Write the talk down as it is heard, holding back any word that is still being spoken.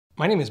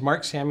My name is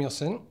Mark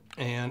Samuelson,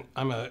 and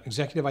I'm an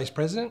Executive Vice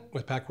President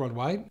with PAC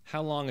Worldwide.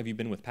 How long have you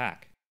been with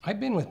PAC? I've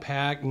been with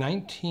PAC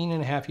 19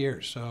 and a half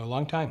years, so a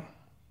long time.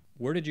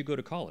 Where did you go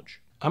to college?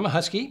 I'm a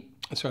Husky,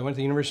 so I went to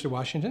the University of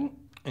Washington,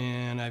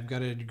 and I've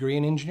got a degree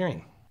in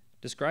engineering.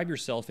 Describe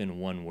yourself in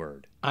one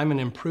word. I'm an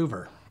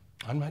improver.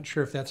 I'm not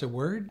sure if that's a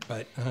word,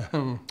 but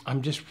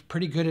I'm just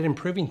pretty good at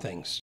improving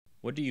things.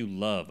 What do you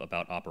love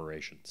about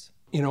operations?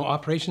 You know,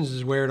 operations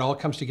is where it all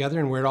comes together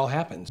and where it all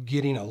happens.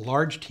 Getting a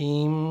large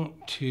team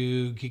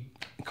to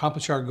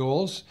accomplish our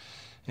goals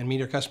and meet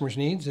our customers'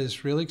 needs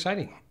is really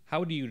exciting.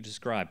 How would you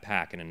describe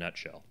PAC in a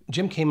nutshell?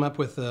 Jim came up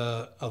with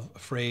a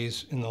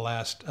phrase in the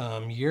last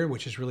year,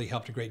 which has really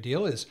helped a great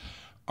deal, is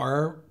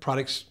our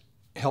products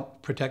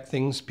help protect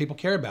things people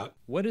care about.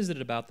 What is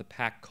it about the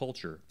PAC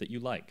culture that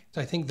you like?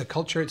 I think the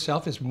culture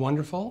itself is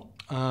wonderful.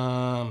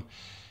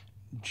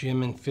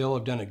 Jim and Phil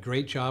have done a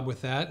great job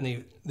with that,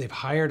 and they've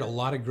hired a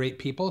lot of great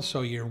people,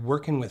 so you're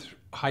working with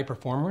high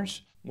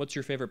performers. What's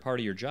your favorite part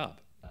of your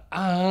job?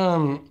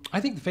 I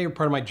think the favorite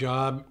part of my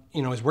job,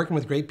 is working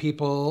with great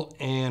people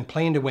and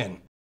playing to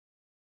win.